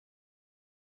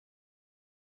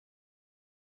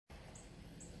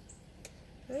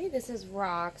Hi, this is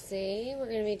Roxy. We're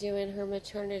going to be doing her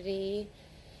maternity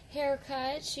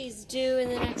haircut. She's due in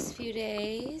the next few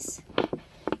days.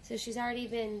 So she's already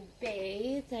been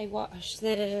bathed. I washed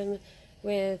them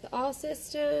with All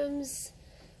Systems,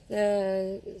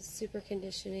 the super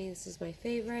conditioning. This is my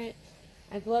favorite.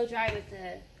 I blow dry with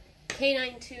the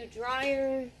Canine 2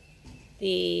 dryer.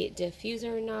 The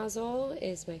diffuser nozzle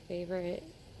is my favorite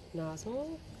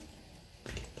nozzle.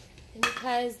 And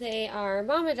because they are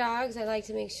mama dogs, I like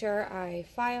to make sure I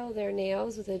file their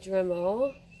nails with a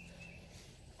Dremel.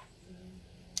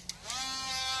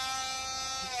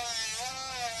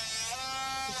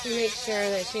 Just to make sure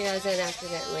that she doesn't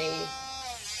accidentally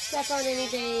step on any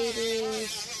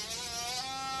babies.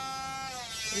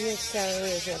 And this stone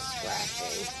is just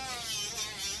scratching.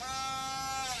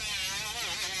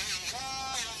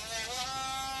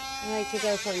 I like to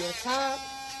go from the top.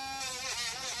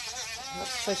 Help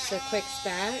push the quicks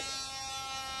back.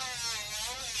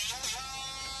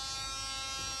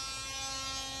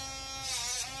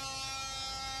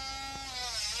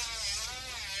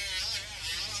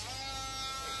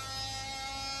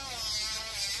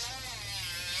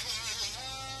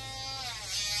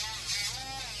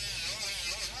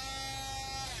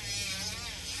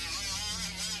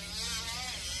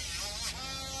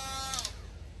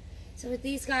 So with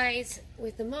these guys,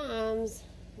 with the moms,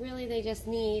 really they just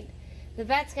need, the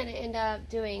vet's going to end up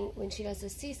doing, when she does a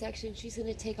C-section, she's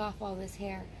going to take off all this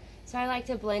hair. So I like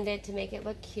to blend it to make it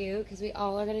look cute, because we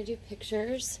all are going to do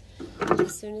pictures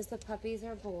as soon as the puppies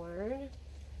are born.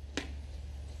 There's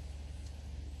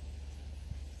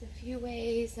a few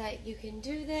ways that you can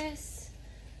do this.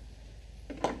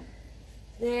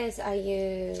 This, I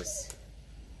use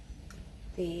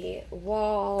the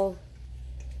Wahl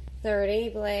 30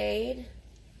 blade,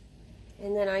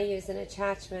 and then I use an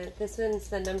attachment. This one's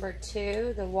the number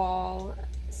 2, the Wahl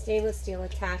stainless steel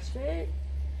attachment.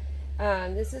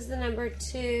 This is the number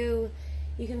 2.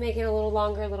 You can make it a little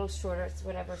longer, a little shorter. It's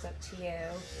whatever's up to you.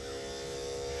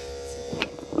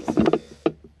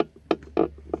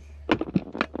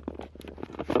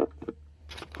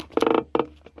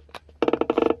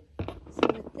 So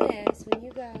with this, when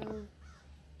you go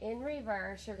in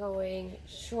reverse, you're going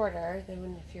shorter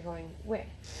than if you're going width.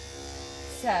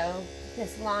 So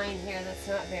this line here that's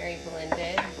not very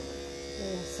blended, I'm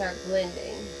going to start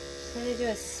blending. Just going to do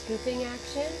a scooping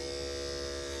action.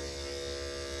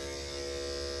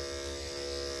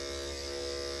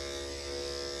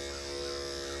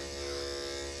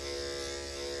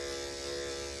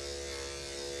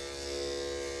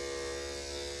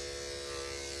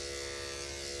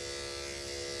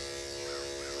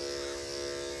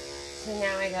 So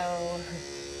now I go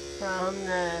from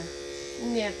the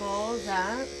nipples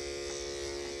up.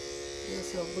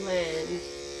 This will blend. You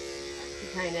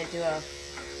kind of do the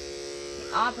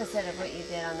opposite of what you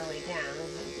did on the way down. I'm going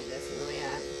to do this on the way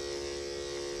up.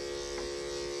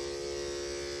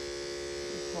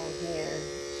 Pull here,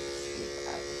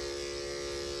 scoop up.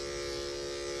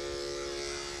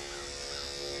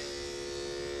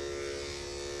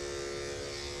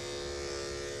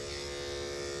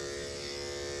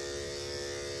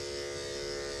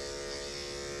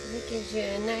 It gives you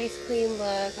a nice clean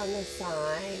look on the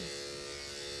side.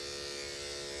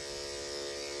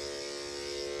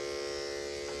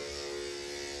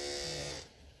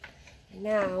 And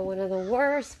now, one of the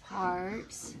worst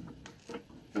parts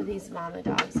for these mama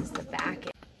dogs is the back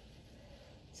end.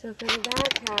 So for the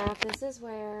back half, this is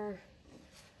where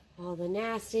all the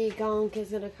nasty gunk is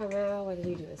going to come out, whether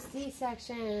you do a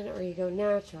C-section or you go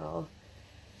natural.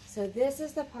 So this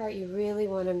is the part you really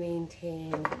want to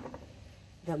maintain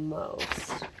the most.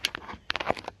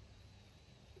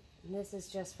 And this is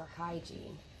just for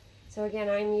hygiene. So again,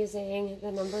 I'm using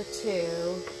the number 2.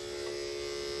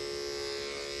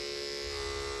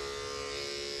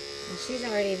 And she's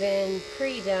already been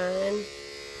pre-done.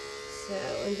 So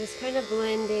I'm just kind of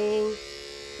blending,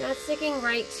 not sticking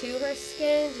right to her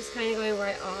skin, just kind of going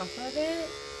right off of it.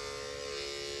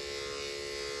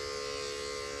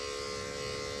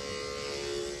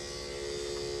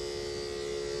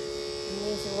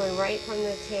 These are going right from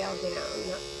the tail down,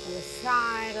 not from the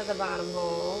side of the bottom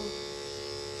hole.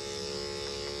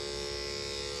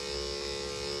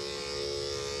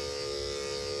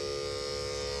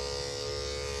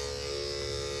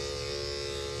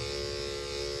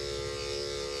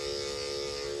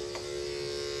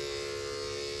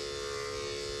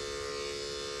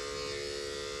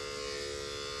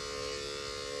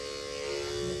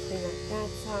 Clean up that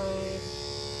side.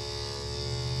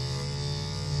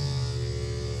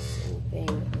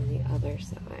 On the other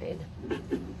side.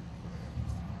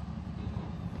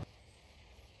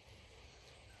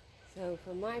 So So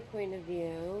from my point of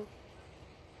view,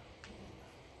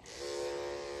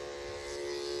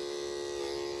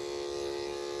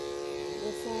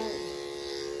 this out.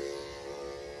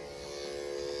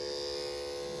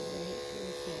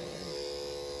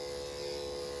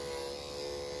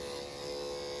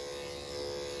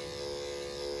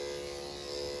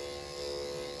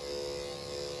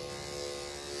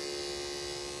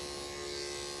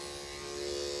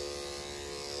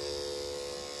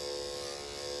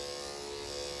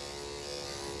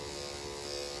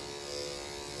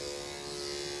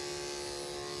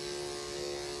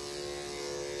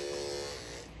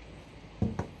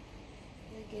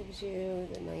 Gives you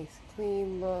the nice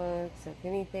clean look, so if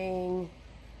anything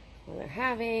when they're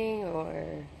having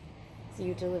or so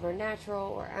you deliver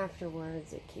natural or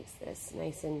afterwards, it keeps this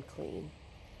nice and clean.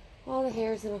 All the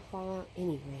hair's gonna fall out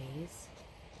anyways.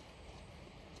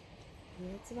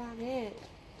 And that's about it.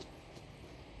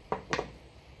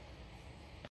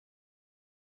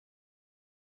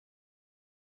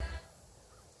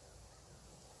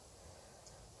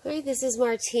 Alright, this is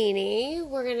Martini.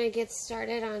 We're going to get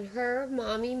started on her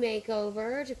mommy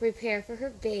makeover to prepare for her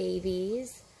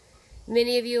babies.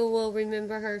 Many of you will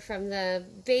remember her from the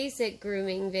basic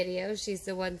grooming video. She's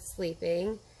the one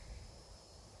sleeping.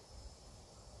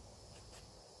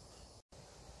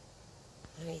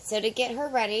 Alright, so to get her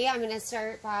ready, I'm going to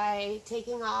start by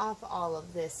taking off all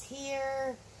of this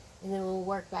here, and then we'll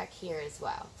work back here as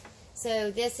well. So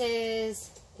this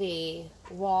is the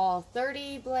Wahl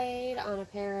 30 blade on a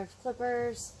pair of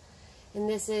clippers, and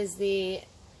this is the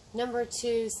number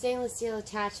 2 stainless steel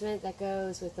attachment that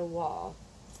goes with the Wahl.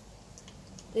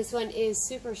 This one is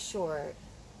super short.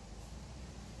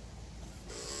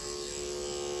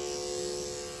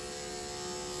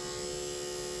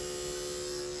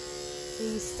 So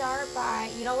you start by,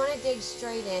 you don't want to dig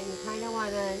straight in, you kind of want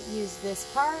to use this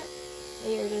part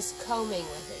and you're just combing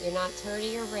with it. You're not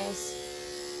turning your wrist.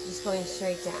 Just going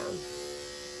straight down.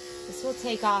 This will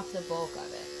take off the bulk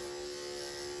of it.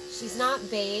 She's not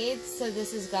bathed, so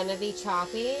this is going to be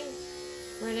choppy.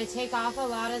 We're going to take off a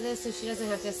lot of this so she doesn't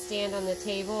have to stand on the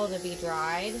table to be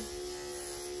dried.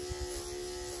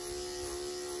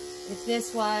 If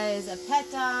this was a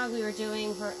pet dog we were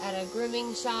doing her at a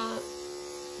grooming shop,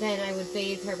 then I would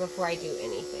bathe her before I do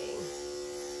anything.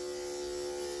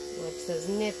 Like those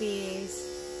nippies.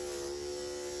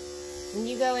 When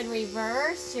you go in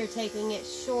reverse, you're taking it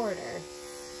shorter.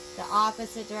 The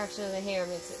opposite direction of the hair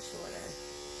makes it shorter.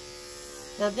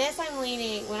 Now this I'm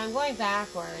leaning, when I'm going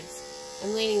backwards,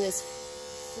 I'm leaning this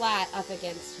flat up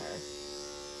against her.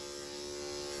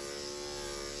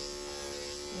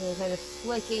 And I'm kind of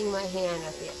flicking my hand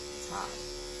at the top.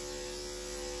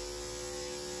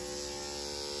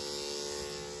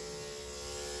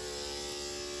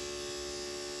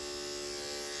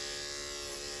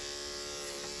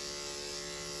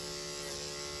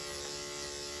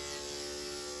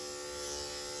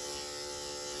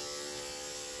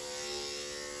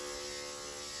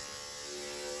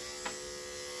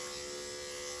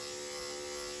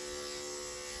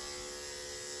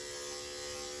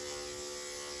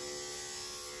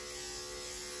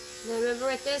 Now remember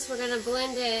with this, we're going to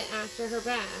blend it after her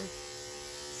bath.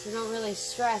 So don't really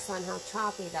stress on how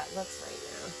choppy that looks right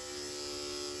now.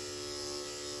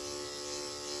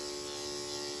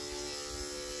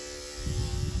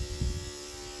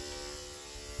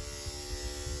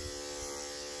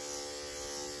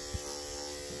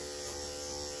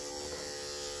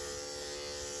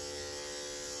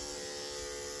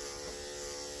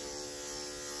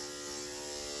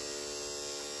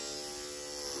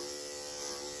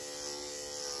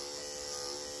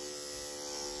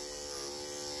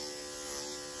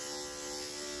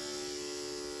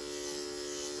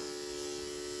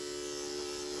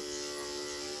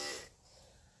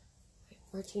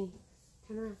 Martini,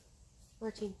 turn around.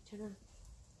 Martini, turn around.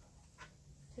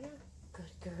 Turn around.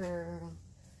 Good girl.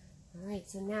 Alright,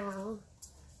 so now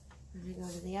we're going to go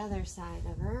to the other side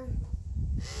of her.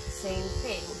 Same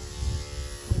thing.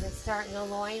 I'm going to start in the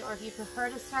loin, or if you prefer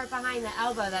to start behind the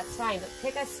elbow, that's fine. But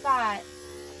pick a spot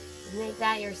and make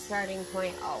that your starting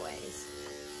point always.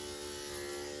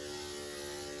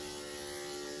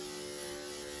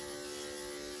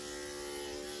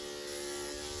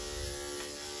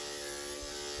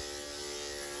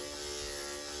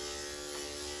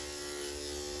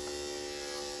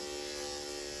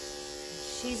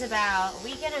 She's about a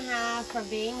week and a half from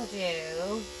being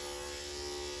due.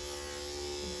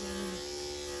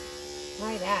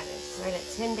 Right at it. She's right at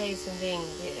 10 days from being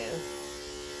due.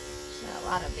 She's got a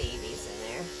lot of babies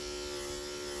in there.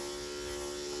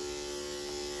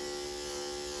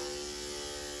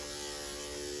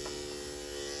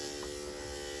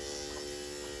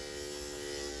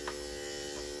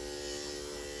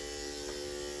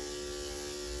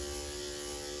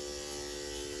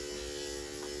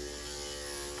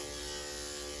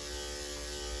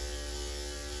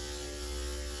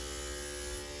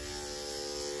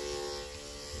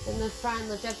 Then the front,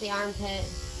 lift up the armpit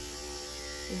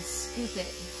and scoop it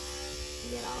to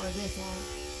get all of this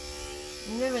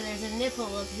out. Remember, there's a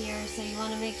nipple up here, so you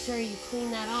want to make sure you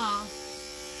clean that off.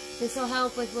 This will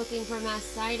help with looking for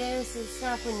mastitis and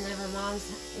stuff whenever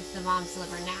if the moms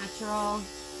deliver natural.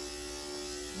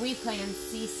 We plan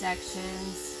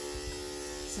C-sections.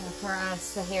 So for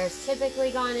us, the hair's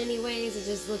typically gone anyways. It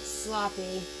just looks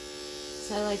sloppy.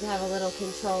 So I like to have a little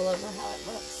control over how it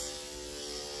looks.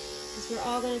 Because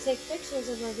we're all going to take pictures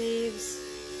of our babes.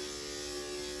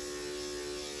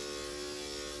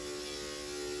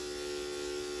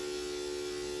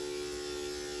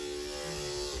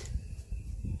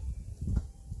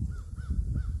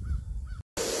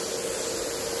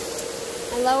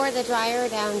 I lower the dryer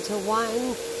down to 1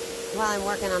 while I'm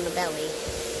working on the belly.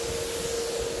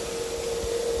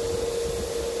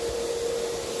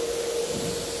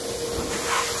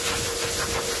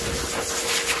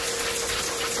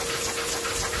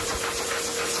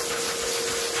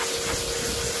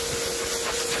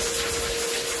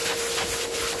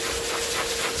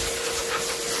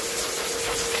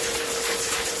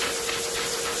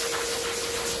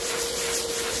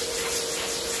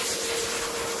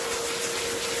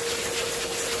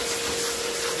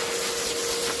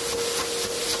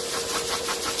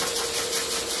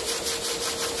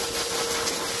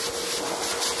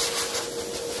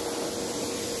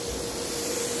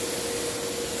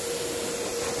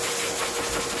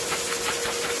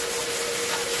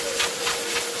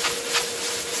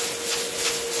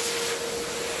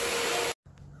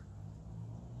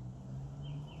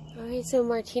 Alright, so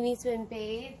Martini's been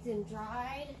bathed and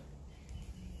dried.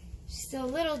 She's still a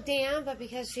little damp, but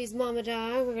because she's mama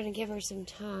dog, we're going to give her some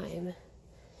time.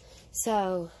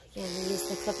 So, again, we use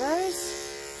the clippers.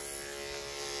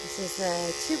 This is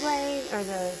the 2-blade, or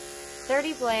the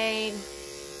 30 blade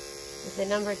with the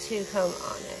number 2 comb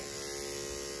on it.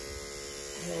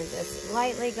 And just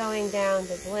lightly going down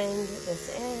to blend this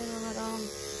in a little.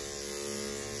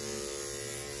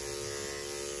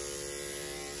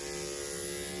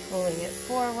 Pulling it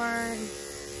forward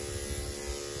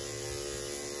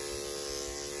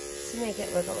to make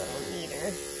it look a little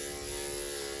neater.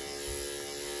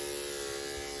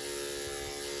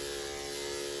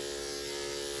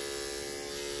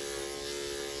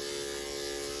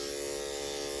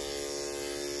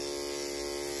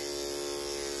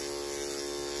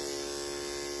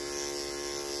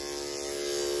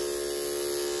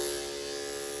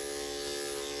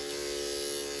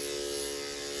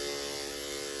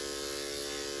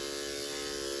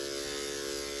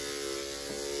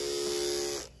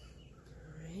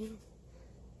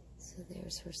 So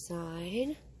there's her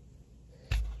side.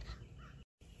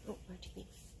 Oh, Martini.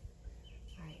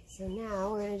 Alright, so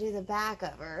now we're going to do the back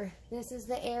of her. This is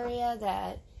the area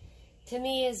that, to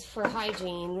me, is for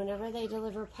hygiene. Whenever they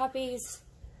deliver puppies,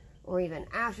 or even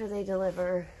after they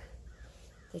deliver,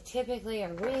 they typically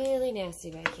are really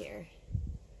nasty back here.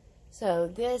 So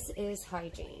this is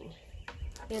hygiene.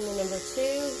 And the number 2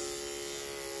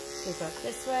 goes up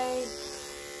this way.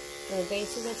 Going to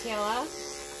base of the tail up.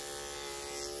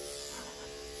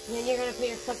 And then you're going to put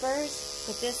your clippers,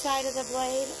 put this side of the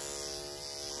blade,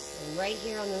 and right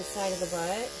here on the side of the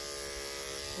butt,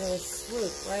 you're going to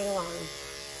swoop right along.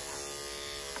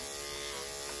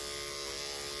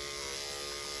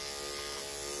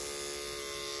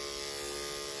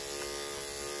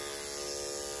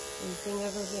 Same thing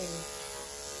over here.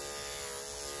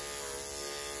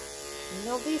 And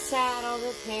don't be sad, all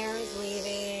this hair is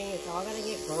leaving. It's all going to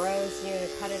get gross, and you're going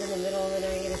to cut it in the middle of the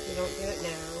night if you don't do it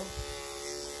now.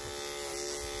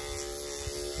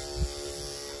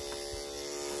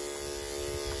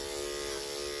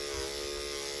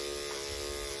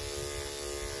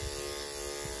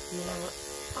 Now,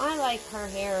 I like her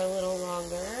hair a little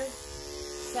longer,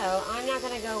 so I'm not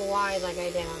going to go wide like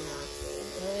I did on Roxy.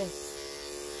 I'm going to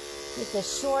get the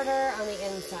shorter on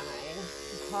the inside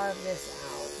and carve this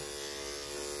out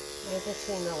right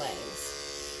between the legs.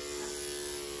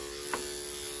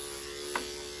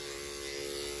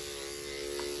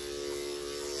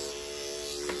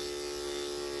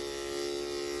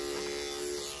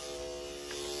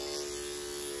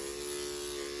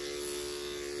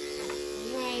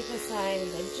 Beside the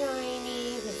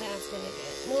vagina, because that's going to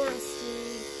get nasty.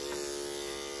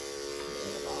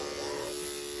 And all of that.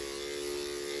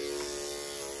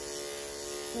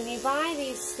 When you buy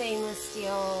these stainless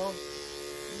steel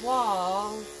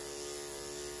wahl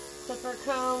clipper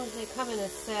combs, they come in a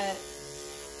set.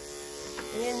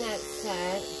 And in that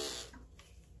set,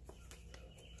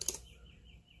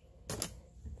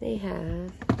 they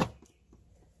have,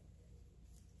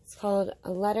 it's called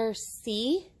a letter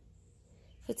C.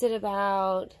 Fits at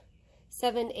about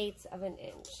 7/8 of an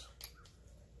inch.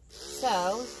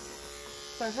 So,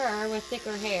 for her with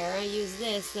thicker hair, I use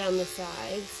this down the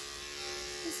sides.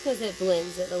 Just because it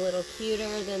blends it a little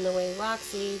cuter than the way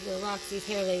Roxy's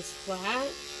hair lays flat.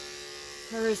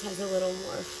 Hers has a little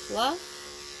more fluff.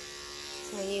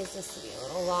 So I use this to be a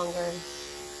little longer.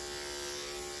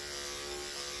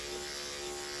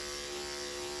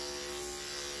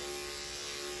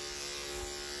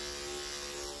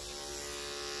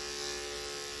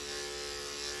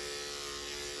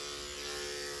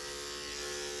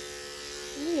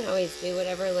 You can always do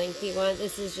whatever length you want.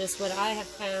 This is just what I have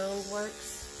found works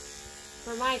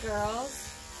for my girls.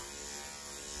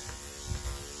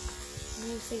 I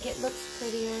just think it looks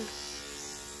prettier.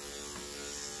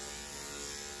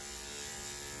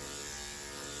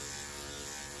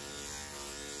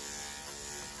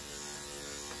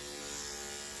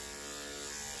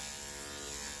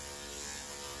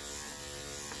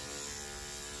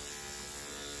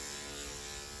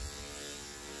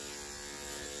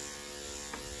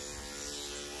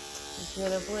 If you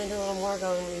want to blend a little more,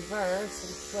 go in reverse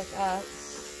and flick up.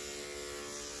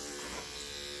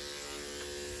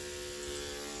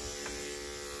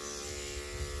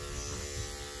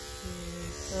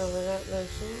 Over that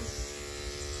motion.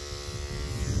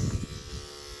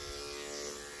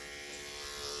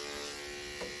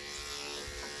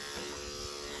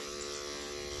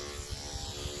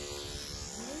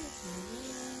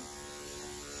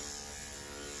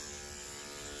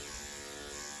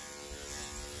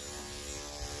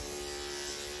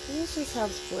 This just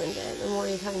helps blend it the more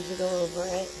times you go over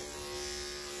it.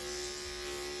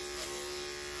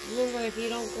 Remember, if you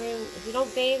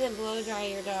don't bathe and blow dry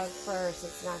your dog first,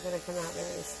 it's not going to come out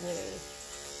very smooth.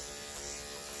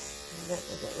 That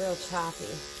will get real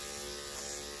choppy.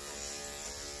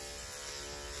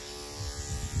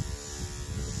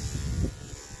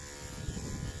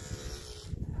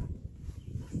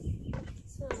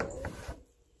 So,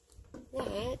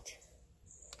 that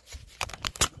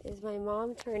is my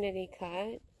Maternity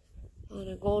cut on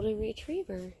a golden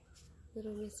retriever,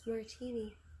 little Miss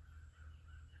Martini.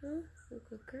 Huh?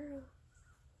 Good girl.